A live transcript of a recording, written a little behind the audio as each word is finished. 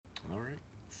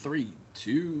Three,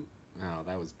 two. Oh,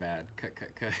 that was bad. Cut.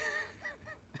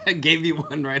 I gave you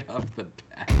one right off the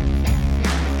bat.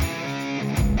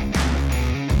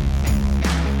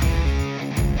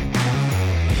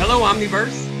 Hello,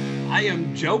 Omniverse. I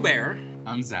am Joe Bear.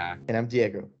 I'm Zach. And I'm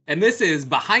Diego. And this is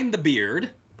Behind the Beard.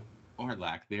 Or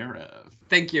lack thereof.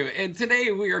 Thank you. And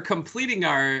today we are completing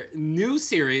our new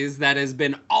series that has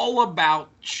been all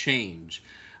about change.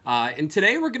 And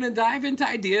today we're going to dive into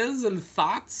ideas and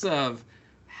thoughts of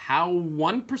how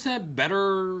 1%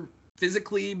 better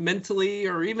physically, mentally,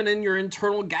 or even in your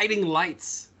internal guiding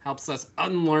lights helps us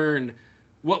unlearn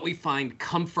what we find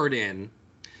comfort in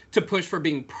to push for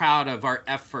being proud of our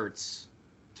efforts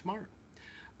tomorrow.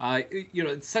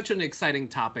 It's such an exciting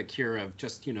topic here of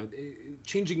just,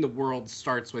 changing the world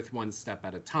starts with one step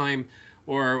at a time.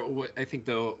 Or what I think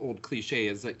the old cliche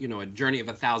is that, a journey of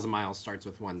 1,000 miles starts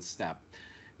with one step.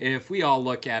 If we all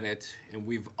look at it, and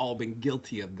we've all been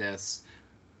guilty of this,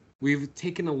 we've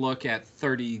taken a look at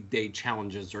 30-day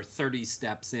challenges or 30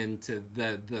 steps into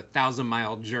the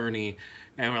 1,000-mile journey.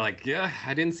 And we're like, yeah,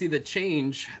 I didn't see the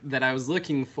change that I was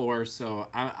looking for. So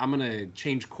I'm going to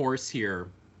change course here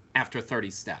after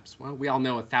 30 steps. Well, we all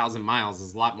know 1,000 miles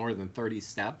is a lot more than 30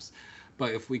 steps.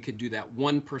 But if we could do that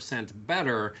 1%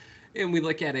 better, and we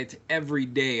look at it every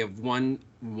day of 1%,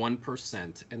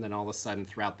 and then all of a sudden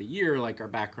throughout the year, like our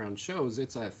background shows,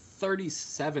 it's a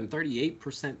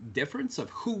 38% difference of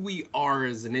who we are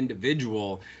as an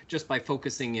individual just by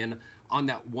focusing in on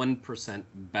that 1%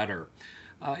 better.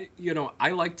 I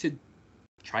like to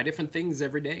try different things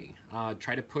every day,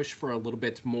 try to push for a little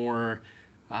bit more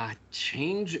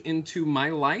change into my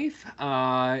life.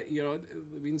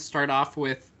 We can start off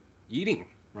with eating,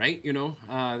 right?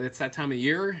 It's that time of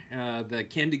year. The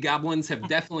candy goblins have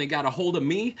definitely got a hold of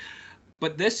me.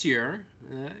 But this year,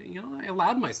 I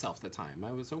allowed myself the time.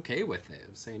 I was okay with it. I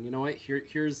was saying, you know what,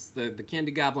 here's the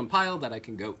candy goblin pile that I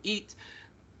can go eat.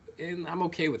 And I'm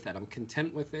okay with that. I'm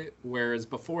content with it. Whereas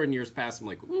before in years past, I'm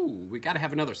like, ooh, we got to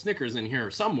have another Snickers in here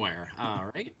somewhere,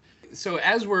 right? So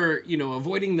as we're,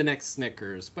 avoiding the next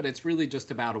Snickers, but it's really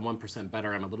just about a 1%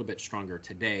 better. I'm a little bit stronger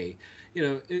today.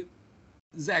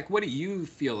 Zach, what do you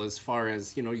feel as far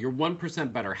as, you're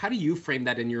 1% better? How do you frame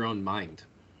that in your own mind?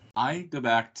 I go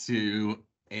back to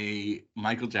a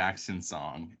Michael Jackson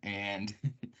song, and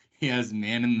he has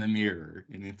 "Man in the Mirror,"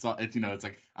 and it's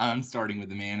like I'm starting with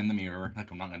the "Man in the Mirror."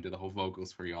 Like I'm not gonna do the whole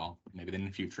vocals for y'all. Maybe in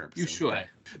a future episode. You should.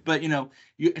 But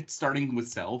it's starting with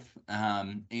self.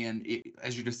 And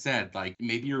as you just said, like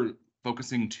maybe you're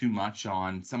focusing too much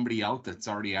on somebody else that's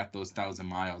already at those 1,000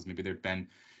 miles. Maybe they've been.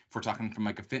 If we're talking from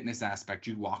like a fitness aspect,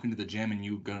 you walk into the gym and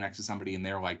you go next to somebody and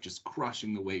they're like just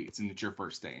crushing the weights, and it's your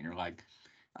first day, and you're like,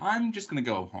 I'm just going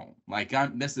to go home. Like,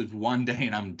 this is one day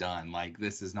and I'm done. Like,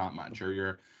 this is not much. Or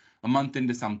you're a month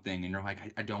into something and you're like,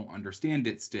 I don't understand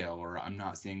it still, or I'm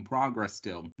not seeing progress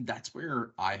still. That's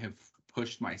where I have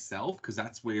pushed myself, because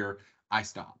that's where I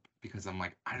stop. Because I'm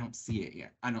like, I don't see it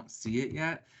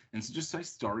yet. And so just by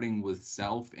starting with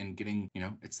self and getting,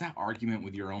 it's that argument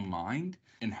with your own mind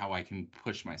and how I can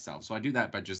push myself. So I do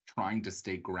that by just trying to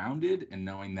stay grounded and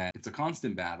knowing that it's a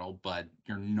constant battle, but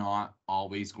you're not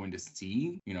always going to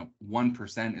see,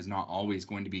 1% is not always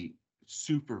going to be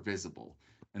super visible.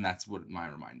 And that's what my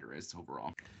reminder is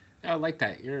overall. I like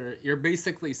that. You're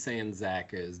basically saying,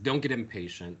 Zach, is don't get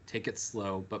impatient, take it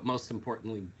slow, but most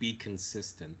importantly, be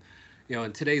consistent.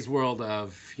 In today's world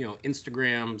of,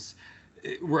 Instagrams,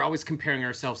 we're always comparing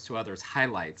ourselves to others'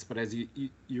 highlights. But as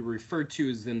you referred to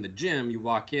as in the gym, you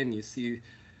walk in, you see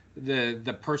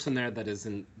the person there that is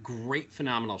in great,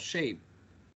 phenomenal shape,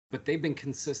 but they've been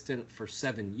consistent for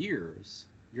 7 years.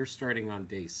 You're starting on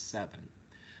day 7,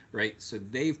 right? So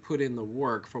they've put in the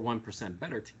work for 1%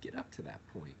 better to get up to that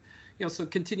point. So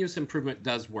continuous improvement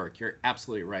does work. You're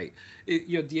absolutely right.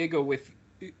 Diego, with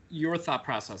your thought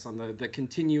process on the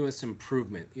continuous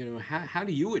improvement, how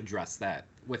do you address that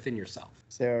within yourself?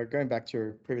 So going back to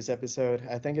your previous episode,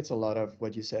 I think it's a lot of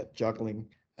what you said, juggling.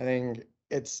 I think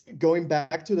it's going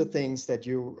back to the things that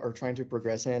you are trying to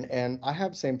progress in. And I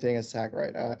have the same thing as Zach,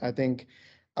 right? I think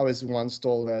I was once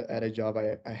told at a job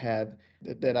I had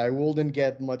that I wouldn't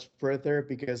get much further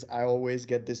because I always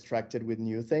get distracted with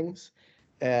new things.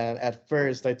 And at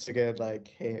first I took it like,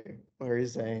 hey, what are you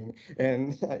saying?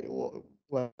 And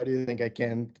why do you think I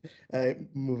can't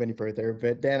move any further?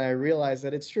 But then I realized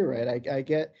that it's true, right? I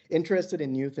get interested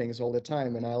in new things all the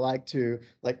time, and I like to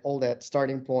like all that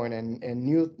starting point and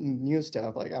new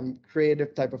stuff. Like I'm a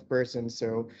creative type of person,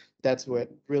 so that's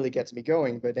what really gets me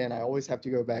going. But then I always have to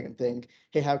go back and think,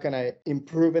 hey, how can I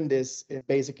improve in this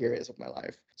basic areas of my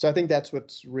life? So I think that's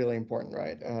what's really important,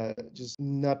 right? Just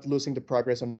not losing the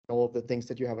progress on all of the things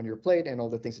that you have on your plate and all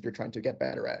the things that you're trying to get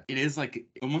better at. It is like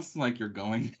almost like you're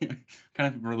going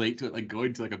kind of relate to it like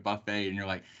going to like a buffet and you're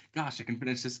like, gosh, I can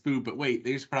finish this food, but wait,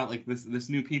 they just put out like this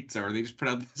new pizza or they just put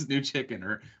out this new chicken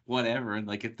or whatever. And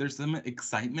like if there's some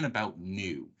excitement about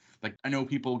new, like I know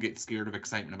people get scared of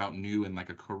excitement about new in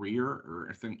like a career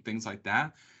or things like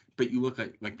that, but you look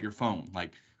at like your phone,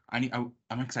 like I'm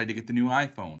excited to get the new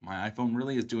iPhone. My iPhone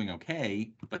really is doing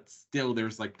okay, but still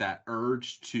there's like that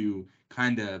urge to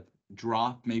kind of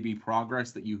drop maybe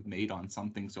progress that you've made on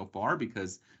something so far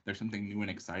because there's something new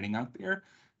and exciting out there.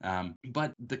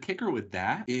 But the kicker with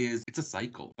that is it's a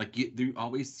cycle. Like you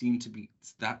always seem to be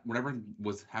that whatever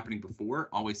was happening before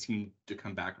always seemed to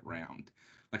come back around.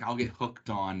 Like I'll get hooked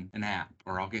on an app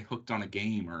or I'll get hooked on a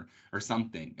game or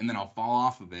something, and then I'll fall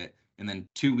off of it. And then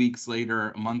 2 weeks later,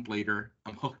 a month later,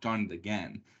 I'm hooked on it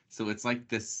again. So it's like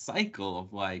this cycle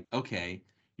of like, okay,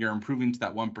 you're improving to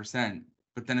that 1%,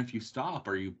 but then if you stop,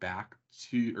 are you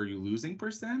losing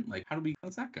percent? Like,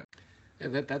 how's that go?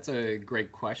 Yeah, that's a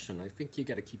great question. I think you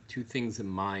got to keep two things in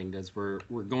mind as we're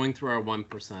going through our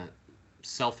 1%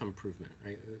 self-improvement,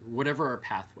 right? Whatever our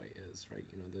pathway is, right?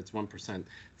 That's 1%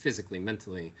 physically,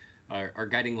 mentally, our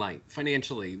guiding light,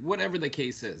 financially, whatever the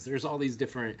case is. There's all these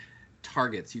different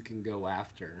targets you can go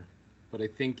after. But I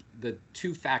think the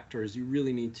two factors you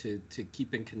really need to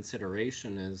keep in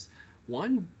consideration is,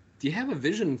 one, do you have a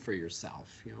vision for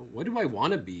yourself? What do I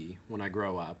want to be when I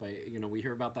grow up? We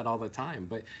hear about that all the time,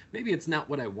 but maybe it's not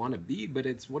what I want to be, but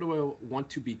it's what do I want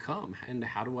to become? And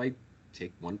how do I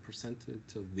take 1%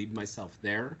 to lead myself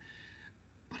there?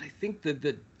 But I think that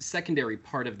the secondary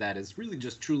part of that is really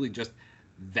just truly just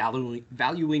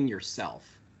valuing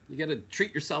yourself. You got to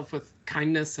treat yourself with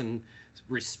kindness and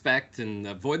respect and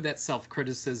avoid that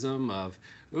self-criticism of,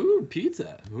 ooh,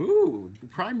 pizza, ooh,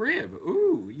 prime rib,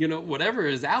 ooh, whatever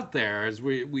is out there as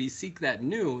we seek that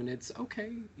new. And it's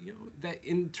okay, that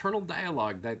internal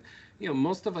dialogue that,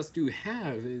 most of us do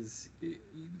have is you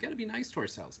got to be nice to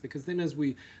ourselves, because then as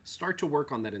we start to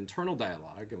work on that internal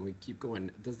dialogue and we keep going,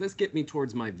 does this get me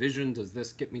towards my vision? Does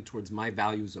this get me towards my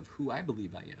values of who I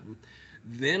believe I am?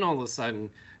 Then all of a sudden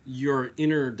your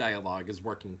inner dialogue is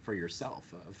working for yourself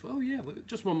of, oh yeah,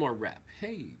 just one more rep.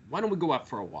 Hey, why don't we go out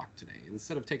for a walk today?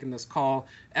 Instead of taking this call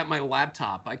at my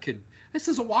laptop, this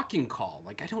is a walking call.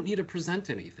 Like I don't need to present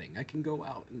anything. I can go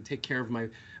out and take care of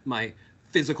my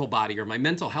physical body or my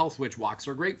mental health, which walks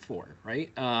are great for,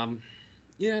 right?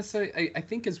 So I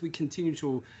think as we continue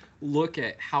to look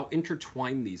at how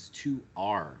intertwined these two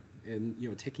are,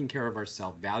 and taking care of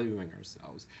ourselves, valuing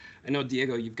ourselves. I know,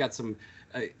 Diego, you've got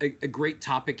a great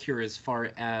topic here as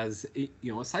far as a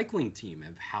cycling team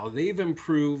and how they've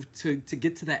improved to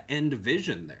get to that end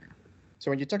vision there. So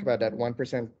when you talk about that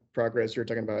 1% progress, you're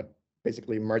talking about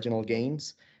basically marginal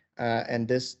gains. And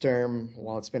this term,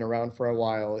 while it's been around for a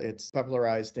while, it's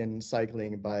popularized in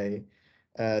cycling by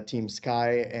Team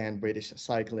Sky and British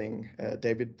Cycling.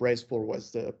 David Bracewell was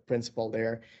the principal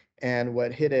there. And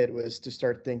what he did was to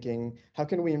start thinking, how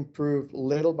can we improve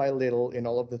little by little in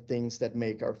all of the things that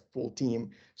make our full team?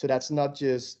 So that's not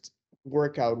just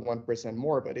work out 1%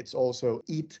 more, but it's also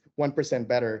eat 1%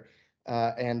 better.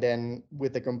 And then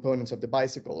with the components of the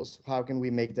bicycles, how can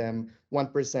we make them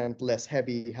 1% less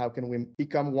heavy? How can we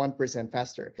become 1%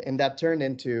 faster? And that turned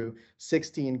into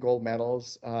 16 gold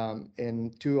medals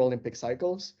in 2 Olympic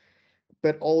cycles.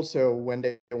 But also when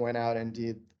they went out and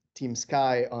did Team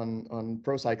Sky on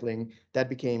pro cycling, that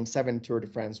became 7 Tour de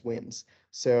France wins.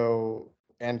 So,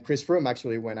 and Chris Froome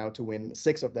actually went out to win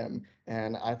 6 of them,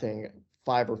 and I think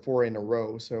 5 or 4 in a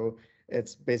row. So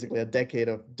it's basically a decade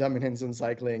of dominance in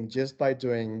cycling just by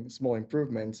doing small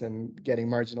improvements and getting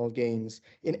marginal gains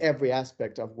in every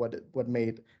aspect of what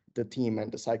made the team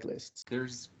and the cyclists.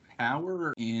 There's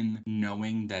power in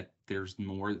knowing that there's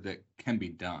more that can be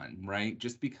done, right?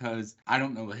 Just because I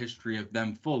don't know the history of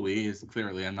them fully is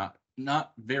clearly I'm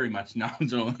not very much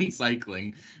knowledgeable in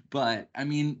cycling, but I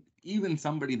mean, even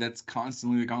somebody that's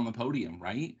constantly like on the podium,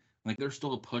 right? Like there's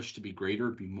still a push to be greater,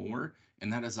 be more,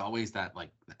 and that is always that like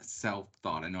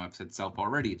self-thought. I know I've said self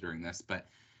already during this, but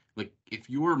like if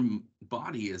your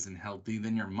body isn't healthy,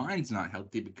 then your mind's not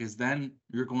healthy, because then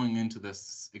you're going into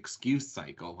this excuse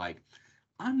cycle like,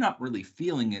 I'm not really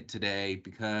feeling it today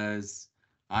because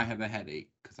I have a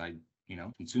headache, because I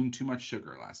consumed too much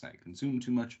sugar last night, consumed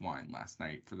too much wine last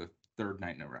night for the third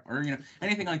night in a row, or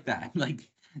anything like that. Like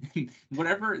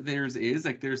whatever theirs is,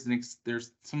 like there's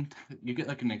some, you get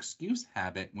like an excuse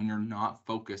habit when you're not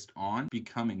focused on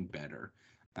becoming better.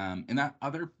 And that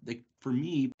other, like for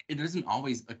me, it doesn't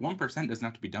always, like 1% doesn't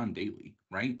have to be done daily,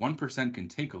 right? 1% can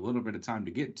take a little bit of time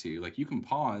to get to. Like you can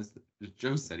pause, as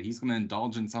Joe said, he's going to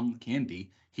indulge in some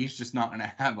candy. He's just not going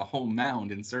to have a whole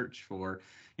mound and search for,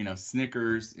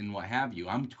 Snickers and what have you.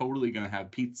 I'm totally going to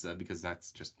have pizza because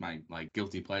that's just my like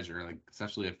guilty pleasure. Like,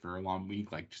 especially if for a long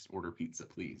week, like just order pizza,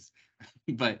 please.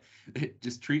 But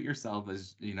just treat yourself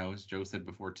as, as Joe said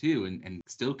before too, and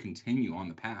still continue on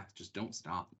the path. Just don't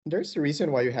stop. There's a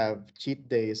reason why you have cheat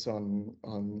days on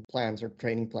plans or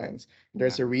training plans.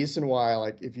 There's a reason why,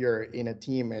 like if you're in a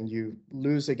team and you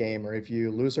lose a game, or if you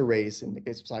lose a race in the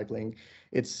case of cycling,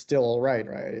 it's still all right,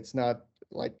 right? It's not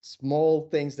like small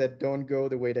things that don't go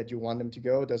the way that you want them to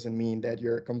go doesn't mean that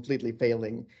you're completely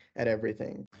failing at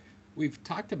everything. We've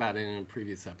talked about it in a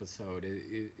previous episode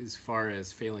as far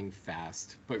as failing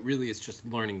fast, but really it's just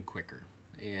learning quicker.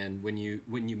 And when you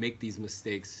make these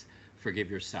mistakes,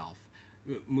 forgive yourself,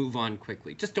 move on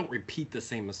quickly. Just don't repeat the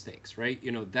same mistakes, right?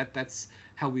 That's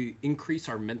how we increase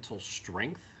our mental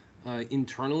strength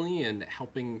internally, and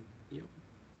helping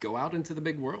go out into the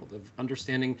big world of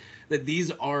understanding that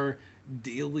these are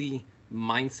daily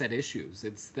mindset issues.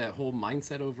 It's that whole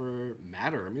mindset over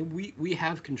matter. I mean, we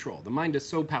have control. The mind is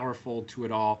so powerful to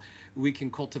it all. We can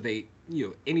cultivate,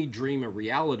 any dream or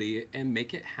reality and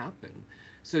make it happen.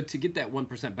 So to get that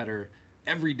 1% better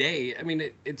every day, I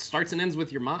mean, it starts and ends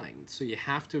with your mind. So you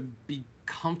have to be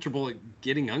comfortable at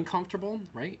getting uncomfortable,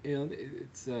 right?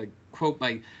 It's a quote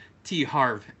by T.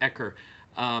 Harv Eker.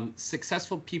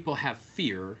 Successful people have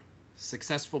fear,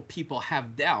 successful people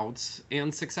have doubts,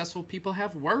 and successful people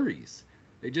have worries.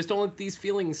 They just don't let these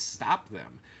feelings stop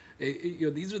them.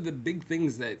 These are the big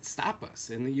things that stop us.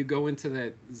 And then you go into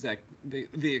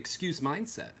the excuse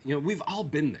mindset. We've all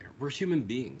been there. We're human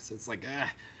beings. It's like,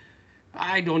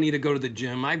 I don't need to go to the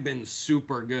gym. I've been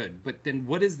super good. But then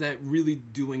what is that really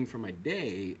doing for my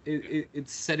day?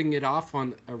 It's setting it off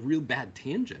on a real bad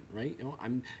tangent, right?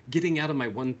 I'm getting out of my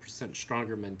 1%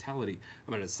 stronger mentality.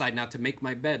 I'm going to decide not to make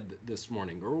my bed this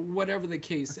morning, or whatever the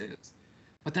case is.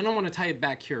 But then I want to tie it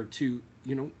back here to,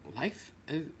 life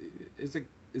is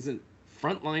a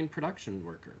frontline production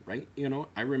worker, right?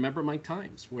 I remember my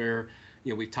times where,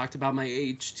 we've talked about my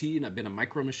AHT, and I've been a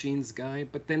Micro Machines guy,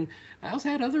 but then I also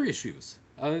had other issues.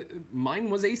 Mine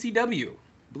was ACW.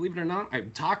 Believe it or not, I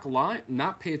talk a lot,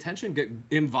 not pay attention, get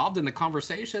involved in the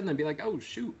conversation, and be like, oh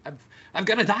shoot, I've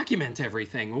got to document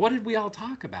everything. What did we all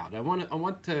talk about? I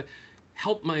want to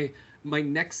help my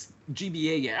next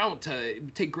GBA out, to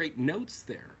take great notes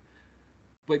there.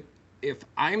 But if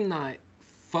I'm not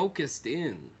focused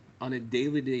in on a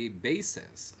day-to-day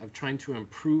basis of trying to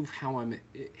improve how I'm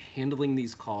handling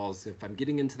these calls, if I'm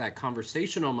getting into that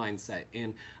conversational mindset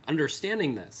and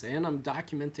understanding this, and I'm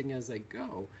documenting as I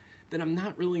go, then I'm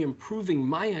not really improving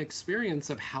my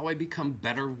experience of how I become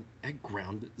better at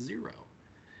ground zero.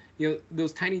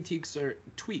 Those tiny tweaks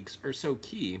are so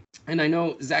key. And I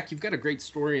know, Zach, you've got a great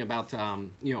story about,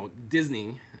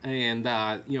 Disney and,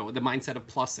 the mindset of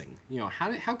plussing.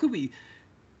 How could we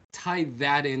tie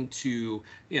that into,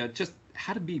 just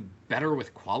how to be better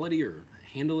with quality or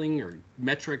handling or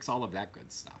metrics, all of that good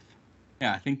stuff?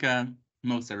 Yeah, I think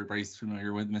most everybody's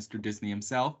familiar with Mr. Disney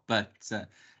himself, but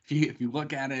if you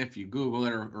look at it, if you Google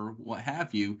it or what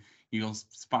have you, you'll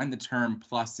find the term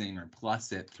plussing or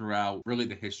plus it throughout really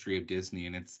the history of Disney.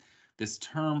 And it's this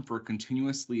term for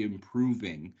continuously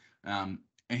improving.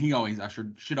 And he always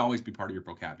should always be part of your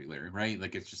vocabulary, right?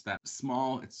 Like it's just that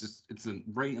small, it's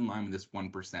right in line with this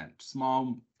 1%.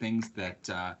 Small things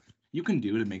that you can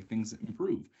do to make things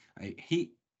improve.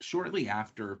 Shortly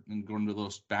after, and going to a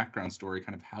little background story,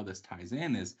 kind of how this ties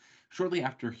in, is shortly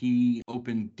after he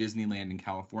opened Disneyland in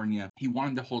California, he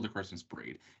wanted to hold a Christmas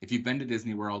parade. If you've been to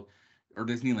Disney World or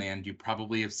Disneyland, you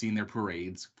probably have seen their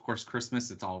parades. Of course, Christmas,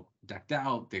 it's all decked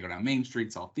out. They go down Main Street,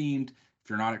 it's all themed. If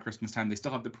you're not at Christmas time, they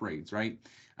still have the parades, right?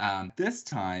 This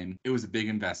time, it was a big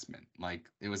investment. Like,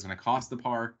 it was going to cost the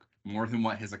park more than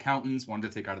what his accountants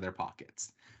wanted to take out of their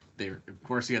pockets. Of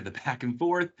course, you had the back and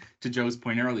forth. To Joe's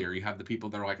point earlier, you have the people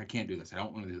that are like, I can't do this. I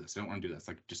don't want to do this. I don't want to do this.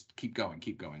 Like, just keep going.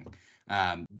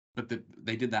 But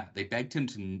they did that. They begged him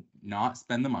to not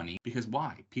spend the money, because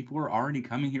why? People are already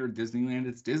coming here to Disneyland.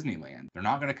 It's Disneyland. They're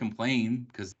not going to complain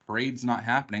because parade's not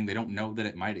happening. They don't know that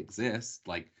it might exist.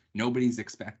 Like, nobody's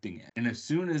expecting it. And as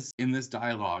soon as in this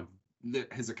dialogue,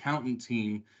 his accountant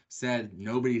team said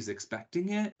nobody's expecting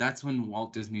it, that's when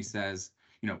Walt Disney says,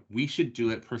 we should do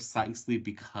it precisely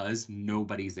because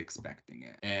nobody's expecting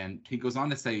it. And he goes on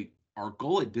to say, our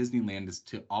goal at Disneyland is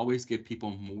to always give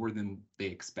people more than they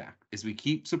expect. As we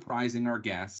keep surprising our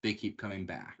guests, they keep coming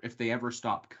back. If they ever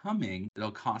stop coming,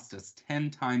 it'll cost us 10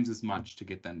 times as much to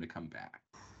get them to come back.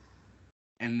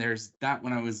 And there's that,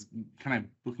 when I was kind of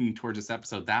looking towards this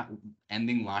episode, that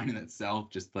ending line in itself,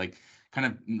 just like kind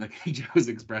of like Joe's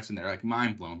expression there, like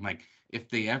mind blown. Like, if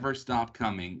they ever stop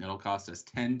coming, it'll cost us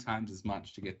 10 times as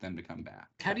much to get them to come back.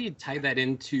 How do you tie that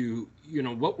into,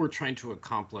 what we're trying to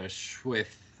accomplish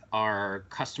with our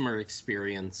customer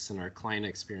experience and our client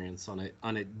experience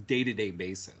on a day-to-day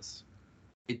basis?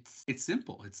 It's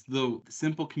simple. It's the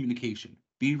simple communication.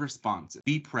 Be responsive,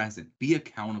 be present, be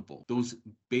accountable. Those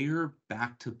bare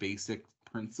back to basic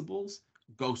principles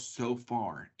go so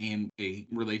far in a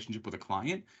relationship with a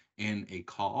client, in a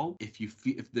call.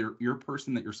 If they're your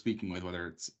person that you're speaking with, whether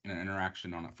it's in an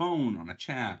interaction on a phone, on a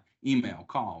chat, email,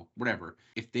 call, whatever,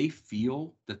 if they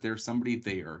feel that there's somebody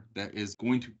there that is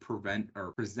going to present,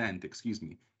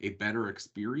 a better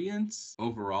experience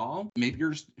overall, maybe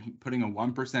you're just putting a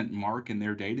 1% mark in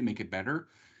their day to make it better.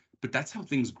 But that's how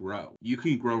things grow. You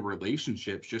can grow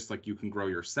relationships just like you can grow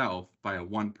yourself by a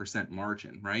 1%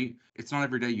 margin, right? It's not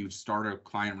every day you start a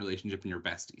client relationship and you're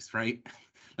besties, right?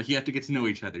 Like, you have to get to know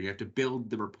each other. You have to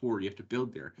build the rapport. You have to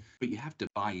build there. But you have to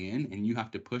buy in, and you have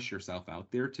to push yourself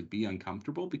out there to be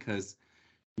uncomfortable, because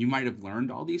you might have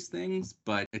learned all these things,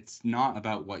 but it's not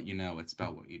about what you know. It's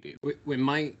about what you do. When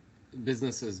my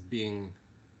business as being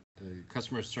a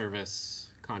customer service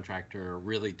contractor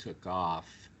really took off,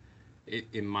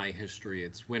 in my history,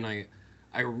 it's when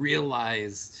I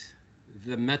realized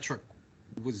the metric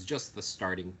was just the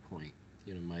starting point.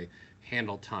 My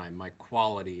handle time, my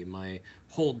quality, my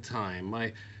hold time,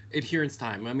 my adherence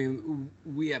time. I mean,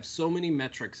 we have so many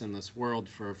metrics in this world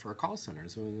for call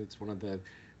centers. I mean, it's one of the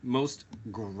most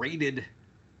graded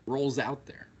roles out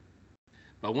there.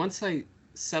 But once I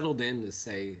settled in to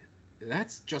say,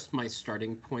 that's just my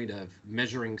starting point of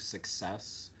measuring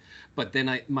success, but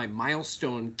then my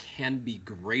milestone can be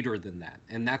greater than that.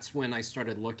 And that's when I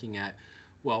started looking at,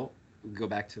 well, go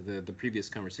back to the previous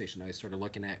conversation. I started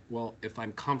looking at, well, if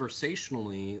I'm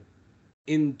conversationally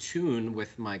in tune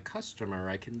with my customer,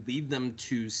 I can lead them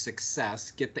to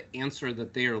success, get the answer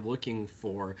that they are looking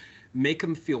for, make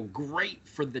them feel great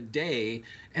for the day.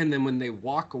 And then when they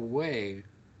walk away,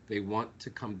 they want to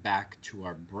come back to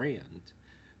our brand.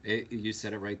 You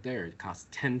said it right there. It costs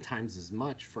 10 times as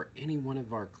much for any one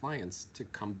of our clients to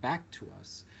come back to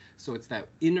us. So it's that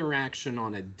interaction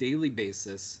on a daily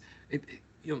basis.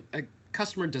 A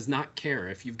customer does not care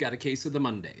if you've got a case of the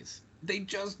Mondays. They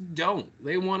just don't.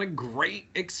 They want a great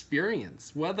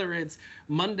experience. Whether it's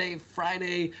Monday,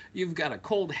 Friday, you've got a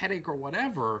cold headache or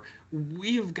whatever,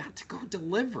 we've got to go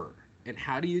deliver. And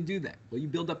how do you do that? Well, you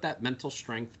build up that mental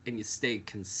strength and you stay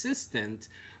consistent,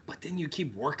 but then you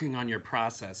keep working on your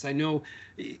process. I know,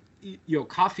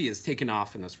 coffee is taken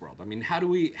off in this world. I mean, how do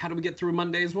we get through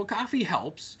Mondays? Well, coffee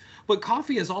helps, but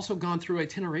coffee has also gone through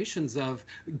iterations of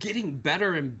getting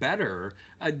better and better.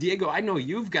 Diego, I know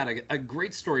you've got a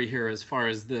great story here as far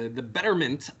as the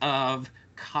betterment of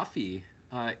coffee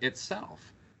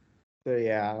itself. So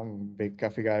yeah, I'm a big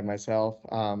coffee guy myself.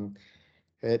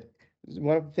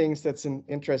 One of the things that's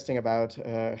interesting about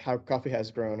how coffee has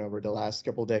grown over the last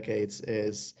couple decades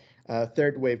is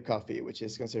third wave coffee, which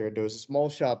is considered those small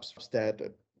shops that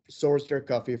source their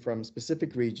coffee from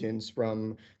specific regions,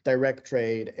 from direct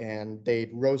trade, and they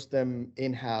roast them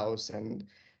in-house, and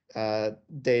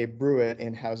they brew it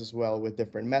in-house as well with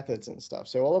different methods and stuff.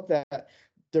 So all of that,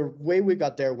 the way we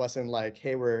got there wasn't like,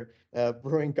 hey, we're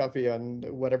brewing coffee on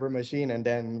whatever machine, and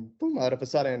then boom, out of a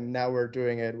sudden, now we're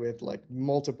doing it with like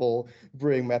multiple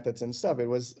brewing methods and stuff. It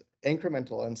was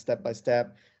incremental and step by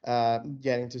step,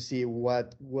 getting to see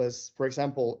what was, for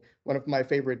example, one of my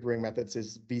favorite brewing methods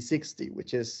is V60,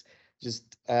 which is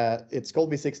just, it's called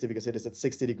V60 because it is at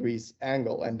 60 degrees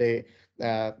angle. And they,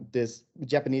 this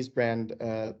Japanese brand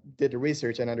did the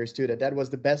research and understood that that was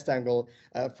the best angle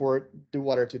for the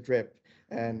water to drip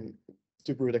and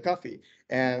to brew the coffee.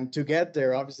 And to get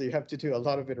there, obviously, you have to do a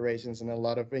lot of iterations and a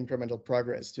lot of incremental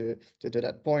progress to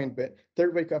that point. But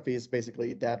third wave coffee is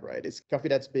basically that, right? It's coffee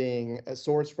that's being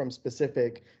sourced from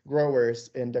specific growers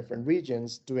in different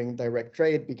regions doing direct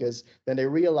trade, because then they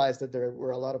realized that there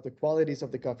were a lot of the qualities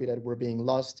of the coffee that were being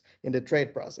lost in the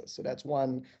trade process. So that's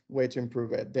one way to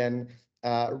improve it. Then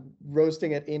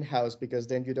roasting it in-house, because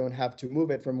then you don't have to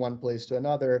move it from one place to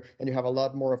another, and you have a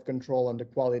lot more of control on the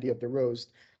quality of the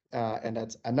roast. And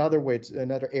that's another way,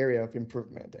 another area of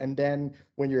improvement. And then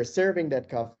when you're serving that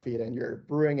coffee, then you're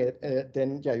brewing it,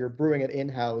 you're brewing it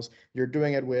in-house. You're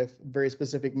doing it with very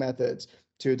specific methods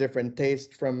to different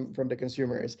tastes from the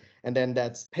consumers. And then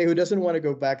that's, hey, who doesn't want to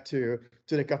go back to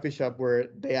the coffee shop where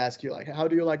they ask you like, how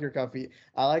do you like your coffee?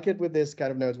 I like it with this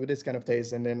kind of notes, with this kind of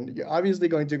taste. And then you're obviously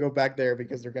going to go back there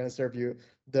because they're going to serve you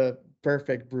the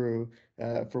perfect brew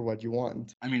for what you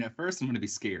want. I mean, at first I'm going to be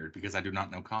scared because I do not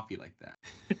know coffee like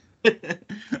that.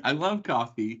 I love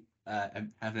coffee. I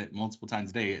have it multiple times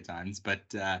a day at times, but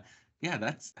yeah,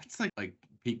 that's like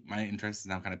peak. My interest is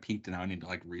now kind of peaked, and now I need to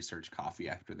like research coffee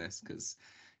after this because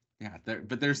yeah,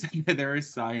 there's there is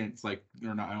science, like,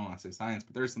 or not, I don't want to say science,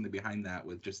 but there's something behind that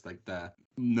with just like the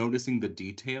noticing the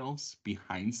details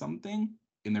behind something,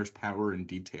 and there's power in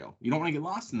detail. You don't want to get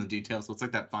lost in the details, so it's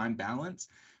like that fine balance,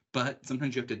 but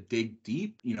sometimes you have to dig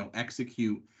deep,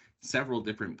 execute several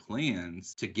different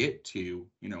plans to get to,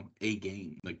 a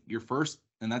game. Like your first,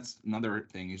 and that's another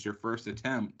thing, is your first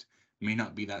attempt may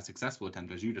not be that successful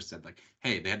attempt, as you just said, like,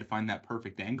 hey, they had to find that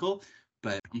perfect angle,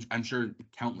 but I'm sure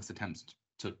countless attempts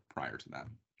took prior to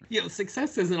that.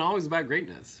 Success isn't always about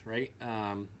greatness, right?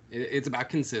 It's about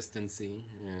consistency,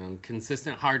 and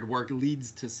consistent hard work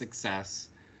leads to success.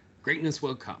 Greatness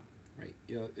will come, right?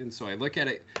 And so I look at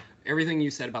it. Everything you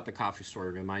said about the coffee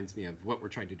store reminds me of what we're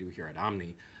trying to do here at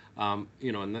Omni. And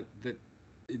that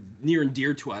near and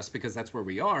dear to us because that's where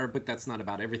we are, but that's not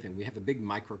about everything. We have a big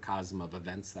microcosm of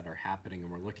events that are happening,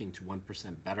 and we're looking to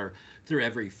 1% better through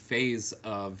every phase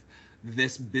of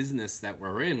this business that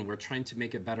we're in. We're trying to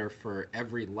make it better for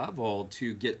every level,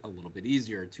 to get a little bit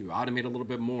easier, to automate a little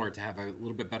bit more, to have a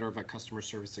little bit better of a customer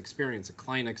service experience, a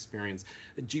client experience,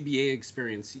 a GBA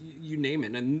experience, you name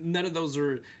it. And none of those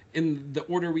are in the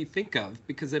order we think of,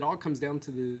 because it all comes down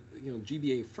to the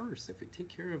GBA first. If we take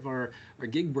care of our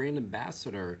gig brand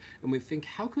ambassador, and we think,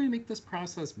 how can we make this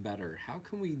process better? How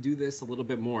can we do this a little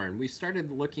bit more? And we started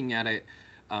looking at it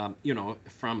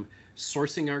from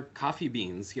sourcing our coffee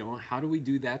beans, how do we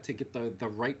do that to get the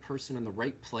right person in the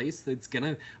right place that's going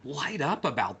to light up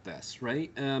about this,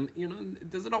 right?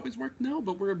 Does it always work? No,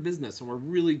 but we're a business, and we're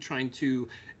really trying to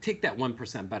take that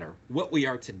 1% better. What we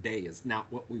are today is not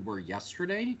what we were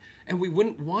yesterday, and we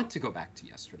wouldn't want to go back to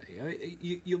yesterday.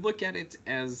 You look at it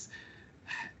as,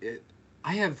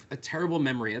 I have a terrible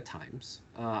memory at times.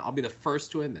 I'll be the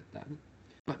first to admit that.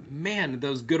 But man,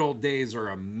 those good old days are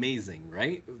amazing,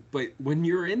 right? But when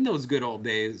you're in those good old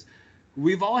days,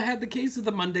 we've all had the case of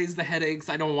the Mondays, the headaches.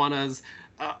 I don't want us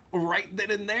right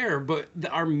then and there, but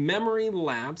our memory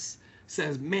lapse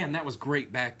says, man, that was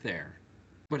great back there.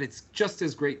 But it's just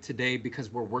as great today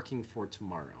because we're working for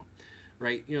tomorrow,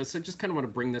 right? So just kind of want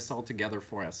to bring this all together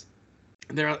for us.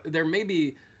 There may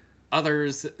be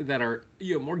others that are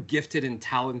more gifted and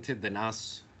talented than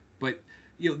us, but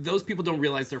those people don't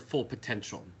realize their full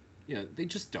potential. They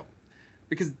just don't,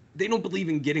 because they don't believe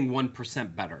in getting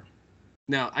 1% better.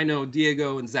 Now, I know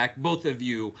Diego and Zach, both of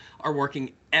you are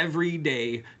working every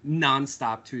day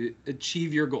nonstop to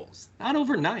achieve your goals. Not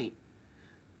overnight,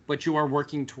 but you are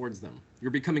working towards them. You're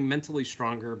becoming mentally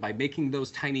stronger by making those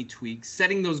tiny tweaks,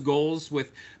 setting those goals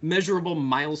with measurable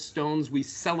milestones. We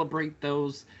celebrate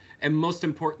those. And most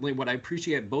importantly, what I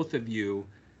appreciate both of you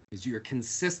is you're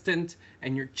consistent,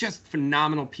 and you're just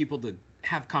phenomenal people to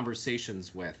have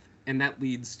conversations with. And that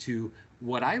leads to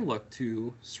what I look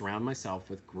to surround myself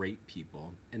with great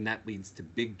people, and that leads to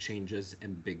big changes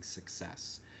and big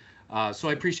success. So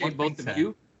I appreciate both of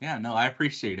you. Yeah, no, I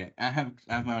appreciate it. I have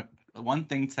one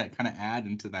thing to kind of add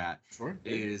into that. Sure.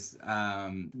 Is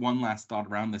one last thought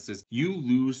around this is, you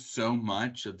lose so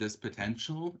much of this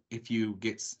potential if you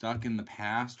get stuck in the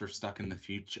past or stuck in the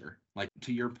future. Like,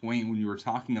 to your point, when you were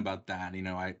talking about that,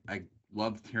 I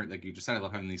love hearing, like you just said, I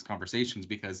love having these conversations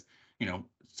because,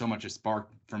 so much is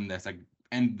sparked from this. I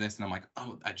end this and I'm like,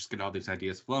 oh, I just get all these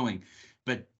ideas flowing.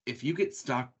 But if you get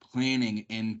stuck planning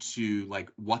into like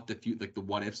what the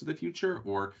what ifs of the future,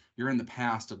 or you're in the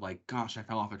past of like, gosh, I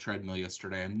fell off a treadmill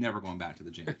yesterday, I'm never going back to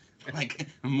the gym, like,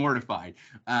 I'm mortified,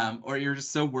 or you're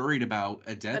just so worried about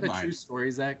a deadline. Is that a true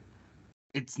story, Zach?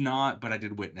 It's not, but I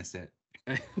did witness it.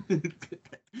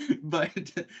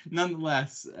 But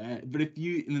nonetheless, but if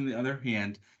you, on the other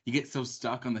hand, you get so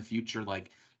stuck on the future,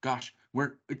 like, gosh,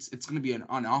 it's going to be an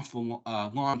awful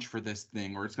launch for this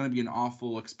thing, or it's going to be an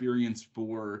awful experience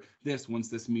for this once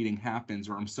this meeting happens,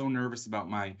 or I'm so nervous about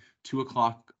my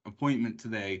 2:00 appointment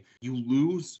today, you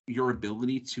lose your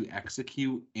ability to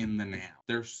execute in the now.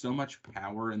 There's so much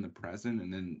power in the present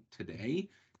and in today,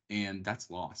 and that's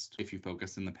lost if you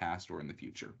focus in the past or in the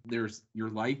future. Your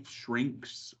life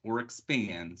shrinks or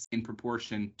expands in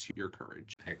proportion to your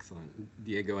courage. Excellent.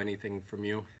 Diego, anything from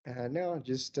you? No,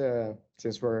 just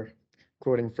since we're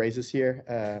quoting phrases here,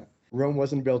 Rome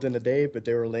wasn't built in a day, but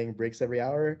they were laying bricks every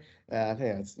hour. I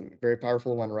think that's a very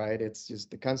powerful one, right? It's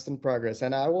just the constant progress.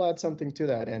 And I will add something to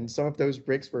that. And some of those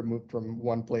bricks were moved from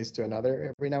one place to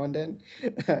another every now and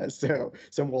then. So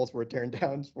some walls were turned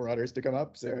down for others to come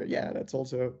up. So yeah, that's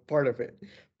also part of it,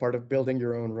 part of building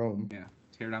your own Rome. Yeah,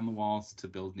 tear down the walls to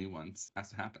build new ones. Has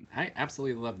to happen. I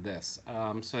absolutely love this.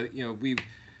 So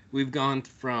we've gone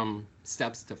from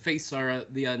steps to face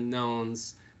the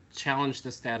unknowns, challenge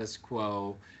the status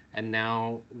quo, and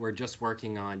now we're just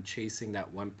working on chasing that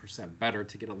 1% better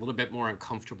to get a little bit more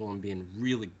uncomfortable and being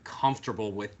really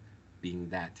comfortable with being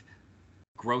that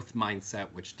growth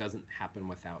mindset, which doesn't happen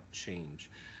without change.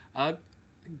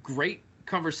 Great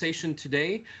conversation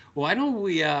today. Why don't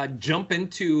we jump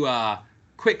into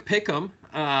quick pick'em?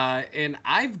 And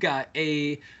I've got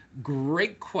a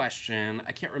great question.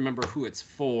 I can't remember who it's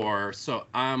for, so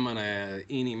I'm gonna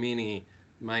eeny, meeny,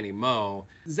 miny, mo.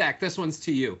 Zach, this one's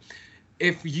to you.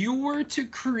 If you were to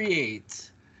create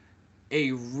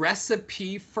a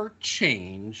recipe for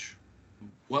change,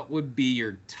 what would be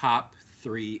your top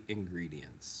 3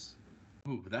 ingredients?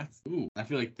 Ooh, I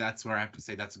feel like that's where I have to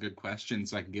say that's a good question,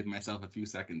 so I can give myself a few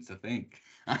seconds to think.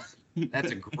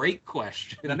 That's a great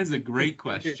question. That is a great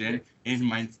question. And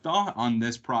my thought on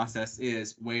this process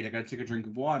is, wait, I gotta take a drink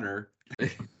of water.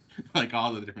 Like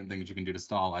all the different things you can do to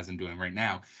stall, as I'm doing right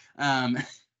now.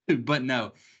 But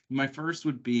no, my first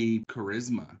would be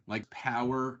charisma, like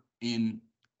power in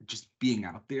just being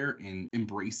out there and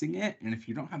embracing it. And if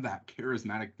you don't have that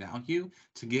charismatic value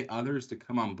to get others to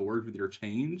come on board with your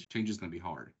change is going to be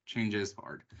hard. Change is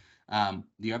hard.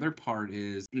 The other part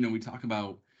is, we talk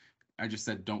about, I just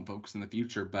said don't focus on the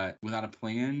future, but without a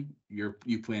plan, you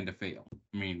plan to fail.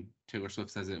 I mean, Taylor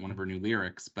Swift says it in one of her new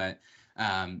lyrics, but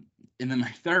and then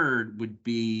my third would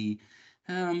be,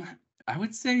 I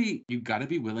would say you got to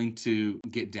be willing to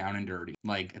get down and dirty.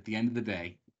 Like at the end of the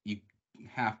day, you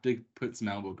have to put some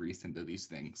elbow grease into these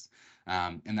things.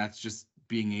 And that's just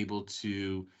being able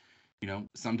to,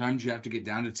 sometimes you have to get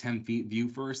down to 10 feet view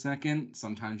for a second.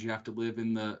 Sometimes you have to live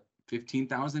in the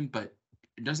 15,000, but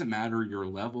it doesn't matter your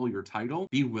level, your title.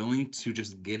 Be willing to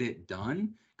just get it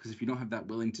done. Because if you don't have that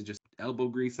willing to just elbow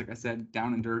grease, like I said,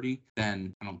 down and dirty,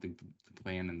 then I don't think the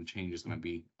plan and the change is going to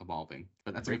be evolving.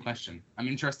 But that's a good question. I'm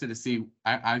interested to see.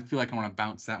 I feel like I want to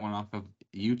bounce that one off of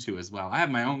you two as well. I have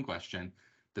my own question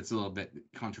that's a little bit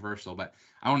controversial, but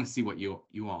I want to see what you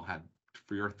all had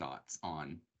for your thoughts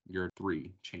on your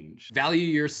 3 change. Value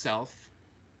yourself.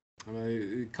 I'm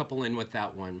gonna couple in with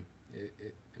that one.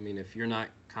 I mean, if you're not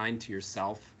kind to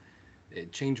yourself,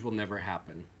 change will never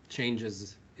happen. Change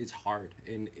is hard,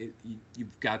 and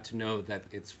you've got to know that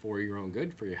it's for your own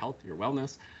good, for your health, your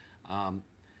wellness.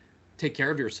 Take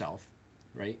care of yourself,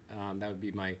 right? That would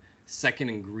be my second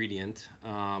ingredient.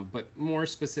 But more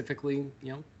specifically,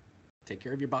 take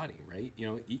care of your body, right?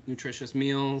 Eat nutritious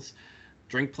meals,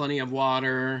 drink plenty of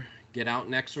water, get out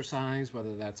and exercise,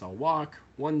 whether that's a walk,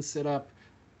 1 sit-up,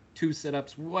 2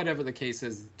 sit-ups, whatever the case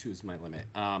is. 2 is my limit.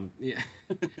 Yeah.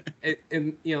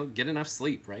 and get enough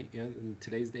sleep, right? In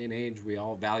today's day and age, we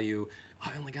all value,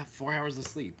 I only got 4 hours of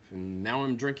sleep, and now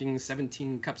I'm drinking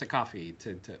 17 cups of coffee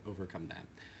to overcome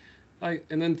that.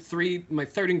 And then my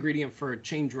third ingredient for a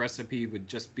change recipe would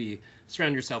just be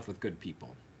surround yourself with good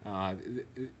people.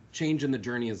 Change in the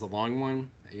journey is a long one,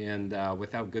 and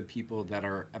without good people that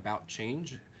are about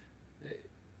change,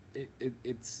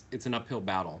 it's an uphill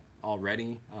battle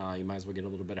already. You might as well get a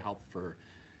little bit of help for,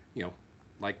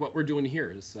 like what we're doing here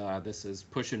is this is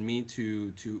pushing me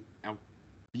to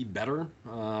be better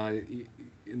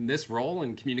in this role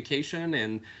in communication,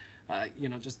 and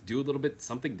just do a little bit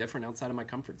something different outside of my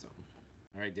comfort zone.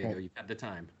 All right, Diego, you've had the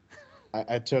time.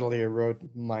 I totally wrote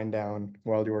mine down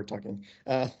while you were talking.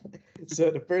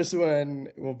 So the first one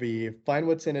will be find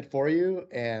what's in it for you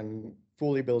and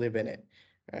fully believe in it.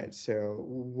 Right. So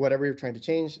whatever you're trying to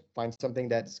change, find something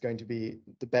that's going to be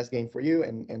the best game for you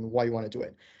and why you want to do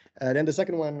it. Then the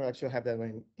second one, I actually have that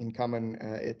one in common.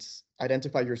 It's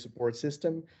identify your support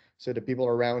system. So the people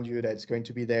around you that's going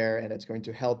to be there and it's going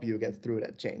to help you get through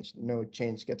that change. No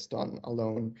change gets done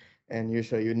alone, and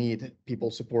usually you need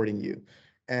people supporting you.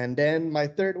 And then my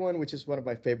third one, which is one of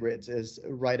my favorites, is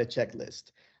write a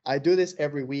checklist. I do this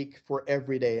every week for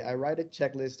every day. I write a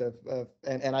checklist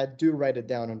and I do write it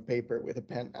down on paper with a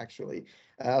pen, actually,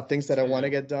 of things that I want to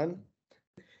get done.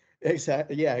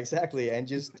 Exactly. Yeah, exactly. And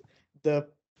just the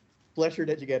pleasure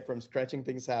that you get from stretching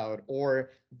things out,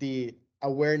 or the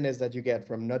awareness that you get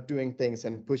from not doing things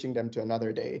and pushing them to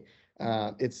another day.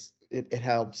 It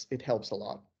helps. It helps a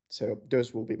lot. So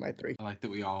those will be my 3. I like that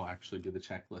we all actually do the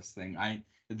checklist thing.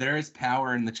 There is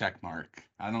power in the check mark.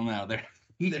 I don't know.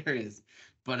 There is.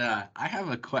 But I have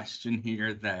a question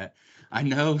here that I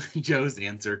know Joe's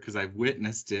answer because I've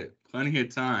witnessed it plenty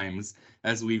of times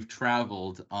as we've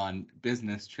traveled on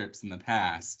business trips in the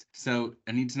past. So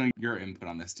I need to know your input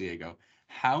on this, Diego.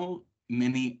 How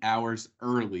many hours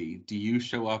early do you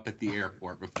show up at the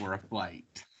airport before a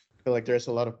flight? I feel like there's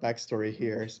a lot of backstory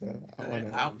here, so I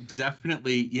want to. I'll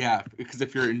definitely, yeah, because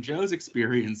if you're in Joe's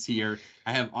experience here,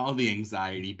 I have all the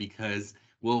anxiety because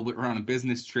well, we're on a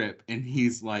business trip and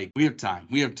he's like, we have time,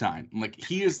 we have time. I'm like,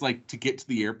 he is like to get to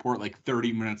the airport like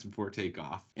 30 minutes before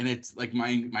takeoff. And it's like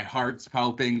my heart's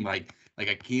pounding, like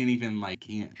I can't even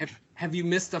can't. Have you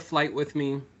missed a flight with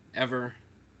me ever?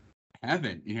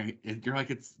 Haven't. You know, you're like,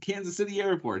 it's Kansas City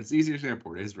Airport. It's the easiest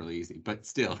airport. It is really easy, but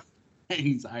still,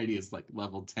 anxiety is like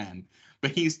level 10. But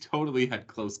he's totally had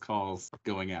close calls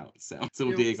going out. So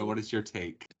Diego, what is your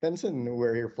take? Depends on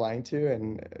where you're flying to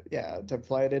and yeah, type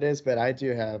flight it is. But I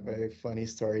do have a funny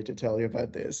story to tell you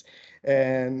about this.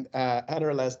 And on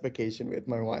our last vacation with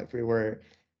my wife, we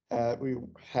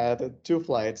had two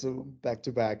flights back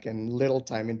to back and little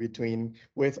time in between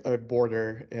with a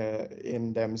border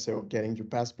in them, so getting your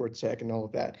passport check and all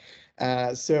of that.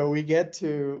 So we get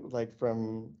to like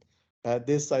from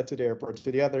this side to the airport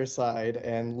to the other side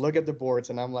and look at the boards,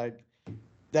 and I'm like,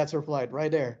 that's our flight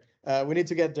right there. We need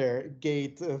to get there,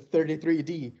 gate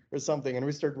 33D or something. And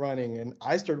we start running, and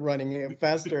I start running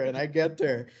faster, and I get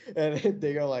there, and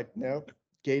they go like, nope,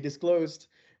 gate is closed.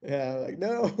 Like,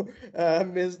 no, I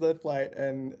missed that flight.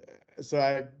 And so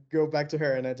I go back to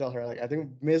her and I tell her, like, I think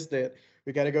we missed it.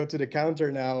 We got to go to the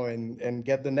counter now and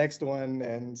get the next one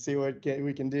and see what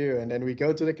we can do. And then we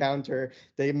go to the counter.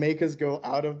 They make us go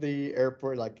out of the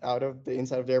airport, like out of the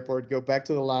inside of the airport, go back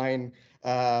to the line,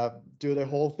 do the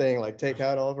whole thing, like take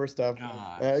out all of our stuff,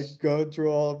 go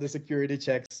through all of the security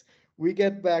checks. We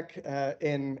get back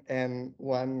in, and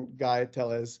one guy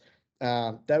tell us,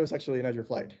 that was actually not your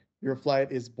flight. Your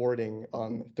flight is boarding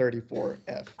on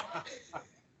 34F.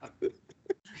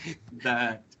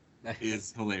 That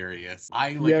is hilarious.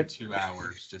 I like a 2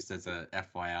 hours, just as a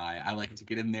FYI. I like to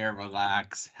get in there,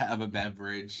 relax, have a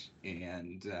beverage,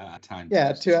 and time.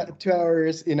 Yeah, 2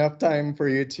 hours, enough time for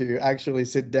you to actually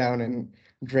sit down and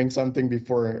drink something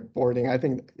before boarding. I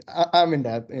think I'm in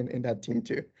that team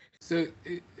too. So,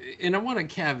 and I want to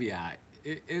caveat,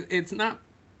 it's not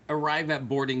arrive at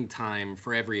boarding time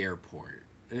for every airport.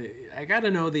 I got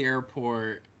to know the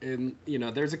airport, and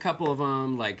there's a couple of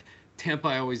them like Tampa.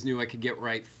 I always knew I could get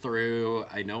right through.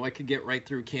 I know I could get right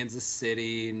through Kansas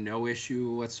City, no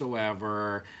issue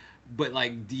whatsoever. But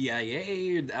like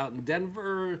DIA out in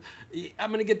Denver,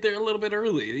 I'm gonna get there a little bit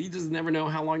early. You just never know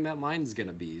how long that line's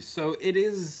gonna be. So it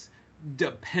is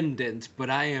dependent, but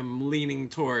I am leaning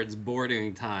towards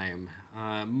boarding time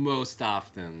most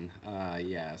often.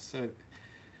 Yeah, so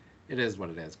it is what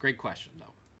it is. Great question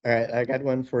though. All right, I got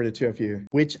one for the two of you.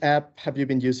 Which app have you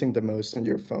been using the most on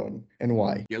your phone and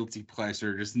why? Guilty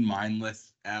pleasure, just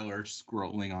mindless hours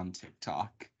scrolling on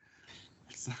TikTok.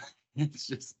 It's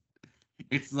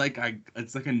like a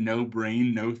no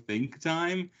brain, no think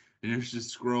time. And it's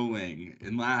just scrolling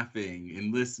and laughing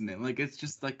and listening. Like it's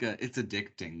just it's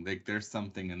addicting. Like there's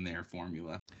something in their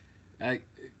formula. I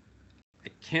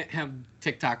can't have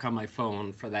TikTok on my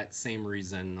phone for that same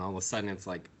reason. All of a sudden it's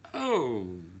like, oh,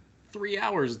 3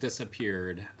 hours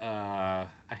disappeared. I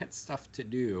had stuff to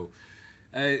do.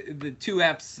 The two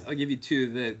apps, I'll give you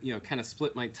two that kind of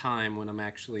split my time when I'm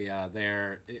actually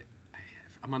there.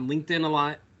 I'm on LinkedIn a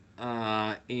lot,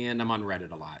 and I'm on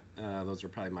Reddit a lot. Those are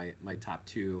probably my top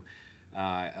two.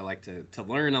 I like to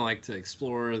learn. I like to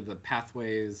explore the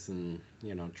pathways and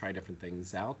try different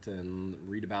things out and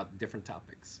read about different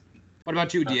topics. What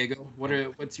about you, Diego?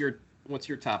 What's your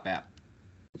top app?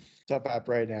 Top app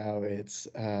right now, it's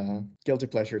guilty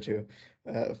pleasure too.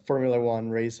 Formula One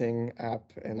racing app,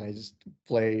 and I just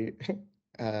play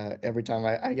every time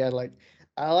I get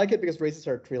I like it because races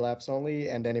are 3 laps only,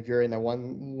 and then if you're in a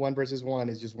one versus one,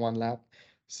 it's just 1 lap,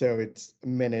 so it's a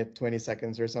minute 20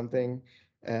 seconds or something.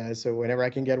 So whenever I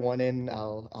can get one in,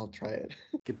 I'll try it.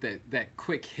 Get that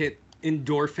quick hit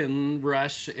endorphin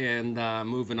rush and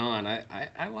moving on.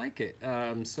 I like it.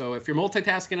 So if you're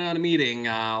multitasking on a meeting,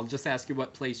 I'll just ask you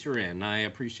what place you're in. I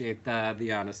appreciate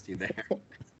the honesty there.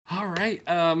 All right.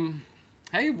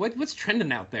 Hey, what's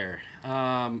trending out there?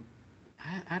 I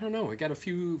don't know. We got a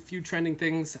few trending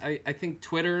things. I think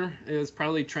Twitter is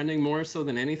probably trending more so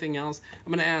than anything else.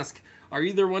 I'm gonna ask, are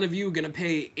either one of you gonna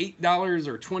pay $8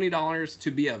 or $20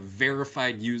 to be a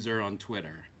verified user on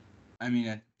Twitter? I mean,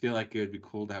 I feel like it would be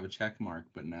cool to have a check mark,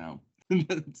 but no. I'm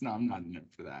not in it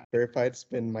for that. Verified's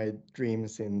been my dream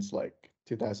since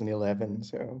 2011,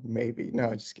 so maybe.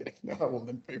 No, just kidding. No, I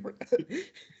wouldn't pay for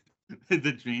that.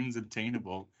 The dream's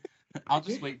obtainable. I'll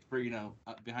just wait for,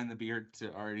 behind the beard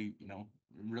to already,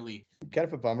 really. Kind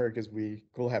of a bummer because we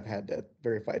could have had that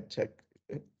verified check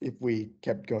if we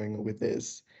kept going with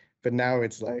this. But now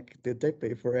it's like, did they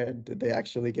pay for it? Did they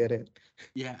actually get it?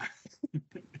 Yeah.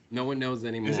 No one knows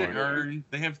anymore. Is it earned?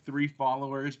 They have 3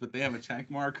 followers, but they have a check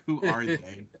mark. Who are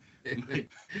they?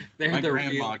 My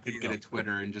grandma could get a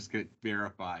Twitter and just get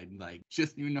verified. Like,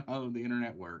 just you know how the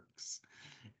internet works.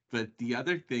 But the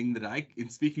other thing that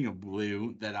and speaking of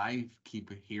Blue, that I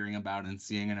keep hearing about and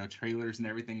seeing, I know trailers and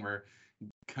everything were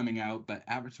coming out, but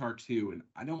Avatar 2, and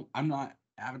I'm not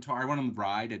Avatar. I went on the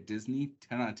ride at Disney.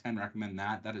 10 out of 10 recommend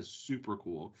that. That is super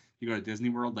cool. You go to Disney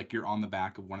World, like you're on the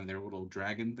back of one of their little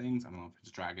dragon things. I don't know if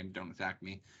it's dragon, don't attack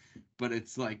me. But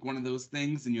it's like one of those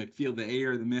things, and you like feel the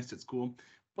air, the mist. It's cool.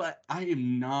 But I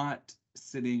am not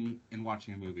sitting and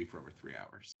watching a movie for over 3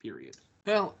 hours, period.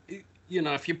 Well,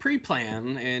 if you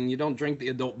pre-plan and you don't drink the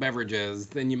adult beverages,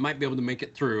 then you might be able to make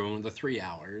it through the 3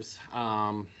 hours.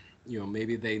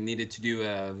 Maybe they needed to do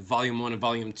a volume 1 and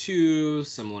volume 2,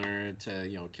 similar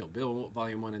to, Kill Bill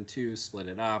volume 1 and 2, split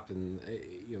it up and,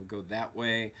 go that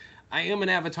way. I am an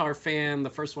Avatar fan. The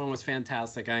first one was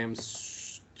fantastic. I am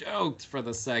stoked for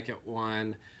the second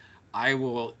one. I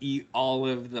will eat all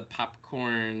of the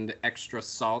popcorn, extra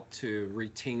salt to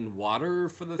retain water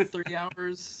for the 3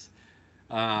 hours.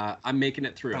 I'm making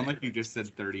it through. Sound like you just said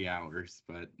 30 hours,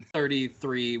 but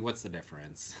 33. What's the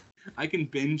difference? I can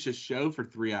binge a show for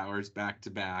 3 hours back to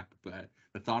back, but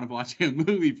the thought of watching a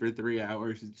movie for 3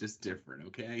 hours is just different.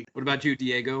 Okay. What about you,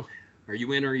 Diego? Are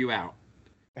you in or are you out?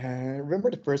 Remember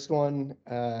the first one?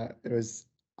 It was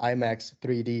IMAX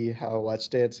 3D. How I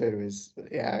watched it, so it was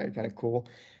kind of cool.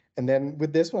 And then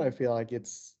with this one, I feel like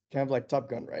it's kind of like Top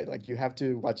Gun, right? Like you have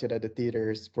to watch it at the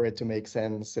theaters for it to make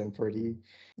sense and for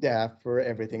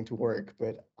everything to work.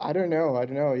 But I don't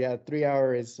know. Yeah, 3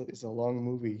 hours is a long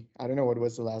movie. I don't know what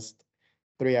was the last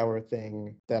 3 hour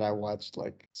thing that I watched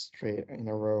like straight in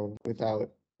a row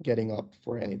without getting up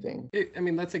for anything.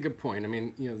 That's a good point.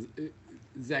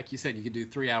 Zach, you said you could do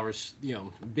 3 hours,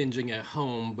 binging at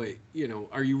home, but,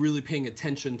 are you really paying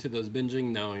attention to those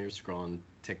binging? No, you're scrolling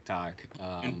TikTok.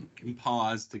 And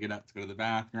pause to get up to go to the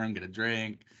bathroom, get a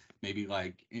drink, maybe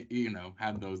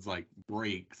have those like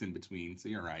breaks in between. So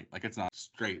you're right. Like it's not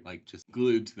straight, like just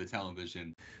glued to the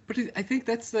television. But I think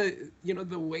that's the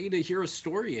way to hear a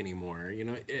story anymore.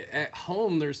 At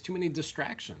home, there's too many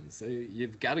distractions.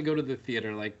 You've got to go to the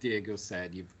theater, like Diego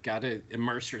said. You've got to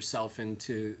immerse yourself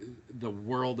into the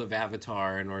world of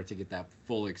Avatar in order to get that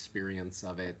full experience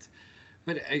of it.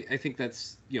 But I think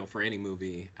that's, for any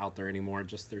movie out there anymore,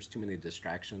 just there's too many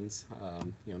distractions.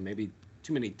 Maybe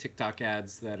too many TikTok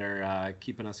ads that are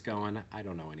keeping us going. I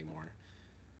don't know anymore.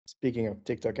 Speaking of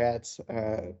TikTok ads,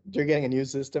 they're getting a new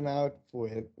system out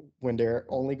when they're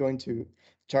only going to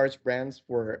charge brands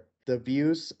for the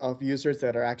views of users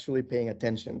that are actually paying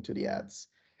attention to the ads.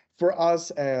 For us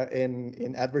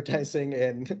in advertising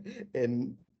and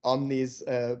in Omni's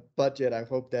budget, I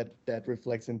hope that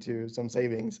reflects into some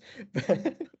savings.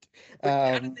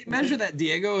 How did they measure that,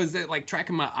 Diego? Is it like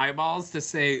tracking my eyeballs to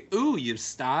say, ooh, you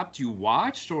stopped, you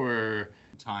watched, or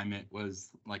time it was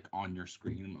like on your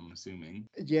screen, I'm assuming?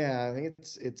 Yeah, I think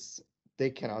it's they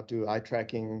cannot do eye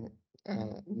tracking,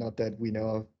 not that we know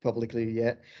of publicly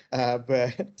yet.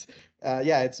 But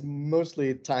it's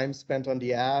mostly time spent on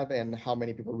the app and how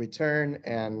many people return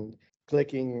and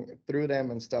clicking through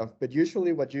them and stuff. But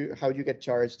usually how you get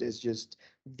charged is just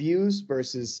views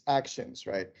versus actions,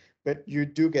 right? But you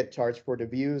do get charged for the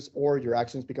views, or your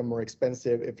actions become more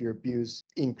expensive if your views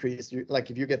increase.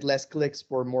 If you get less clicks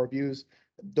for more views,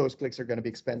 those clicks are going to be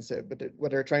expensive. But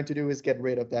what they're trying to do is get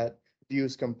rid of that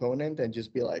views component and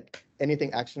just be like,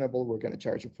 anything actionable, we're going to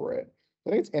charge you for it.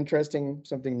 I think it's interesting,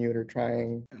 something new they're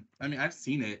trying. I've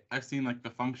seen it. I've seen like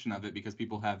the function of it because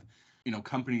people have,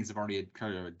 companies have already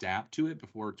kind of adapt to it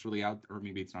before it's really out, or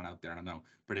maybe it's not out there, I don't know.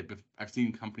 But I've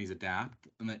seen companies adapt,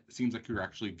 and it seems like you're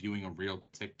actually viewing a real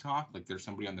TikTok. Like there's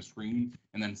somebody on the screen,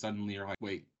 and then suddenly you're like,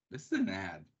 wait, this is an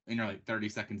ad. And you're like 30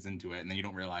 seconds into it, and then you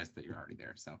don't realize that you're already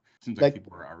there. So it seems like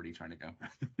people are already trying to go.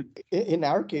 In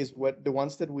our case, the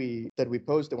ones that we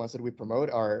post, the ones that we promote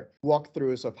are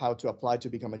walkthroughs of how to apply to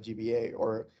become a GBA,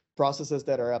 or processes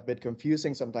that are a bit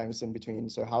confusing sometimes in between.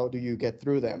 So how do you get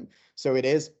through them? So it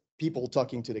is people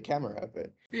talking to the camera of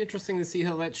it. Be interesting to see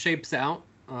how that shapes out.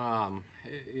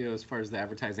 As far as the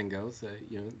advertising goes,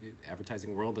 the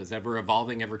advertising world is ever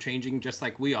evolving, ever changing, just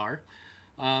like we are.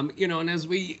 And as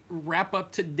we wrap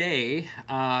up today,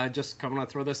 just kind of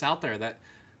throw this out there that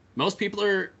most people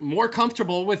are more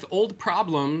comfortable with old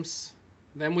problems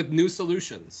than with new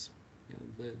solutions.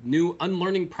 The new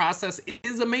unlearning process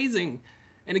is amazing,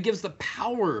 and it gives the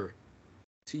power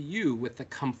to you with the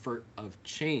comfort of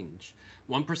change.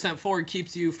 1% Forward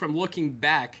keeps you from looking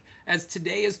back, as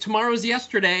today is tomorrow's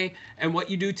yesterday, and what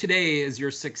you do today is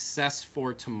your success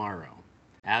for tomorrow.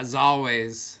 As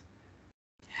always,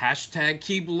 hashtag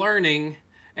keep learning,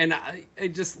 and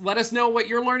just let us know what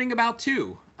you're learning about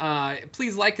too.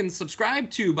 Please like and subscribe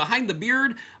to Behind the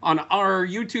Beard on our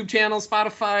YouTube channel,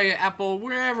 Spotify, Apple,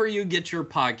 wherever you get your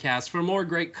podcasts for more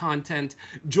great content.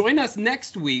 Join us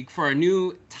next week for a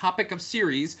new topic of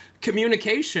series,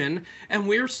 communication, and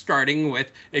we're starting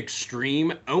with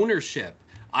extreme ownership.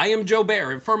 I am Joe Bear,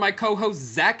 and for my co-hosts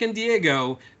Zach and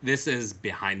Diego, this is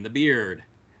Behind the Beard.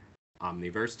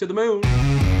 Omniverse to the moon.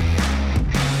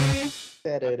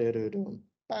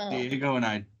 Diego and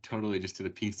I totally just did a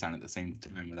peace sign at the same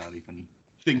time without even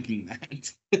thinking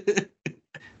that.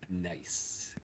 Nice.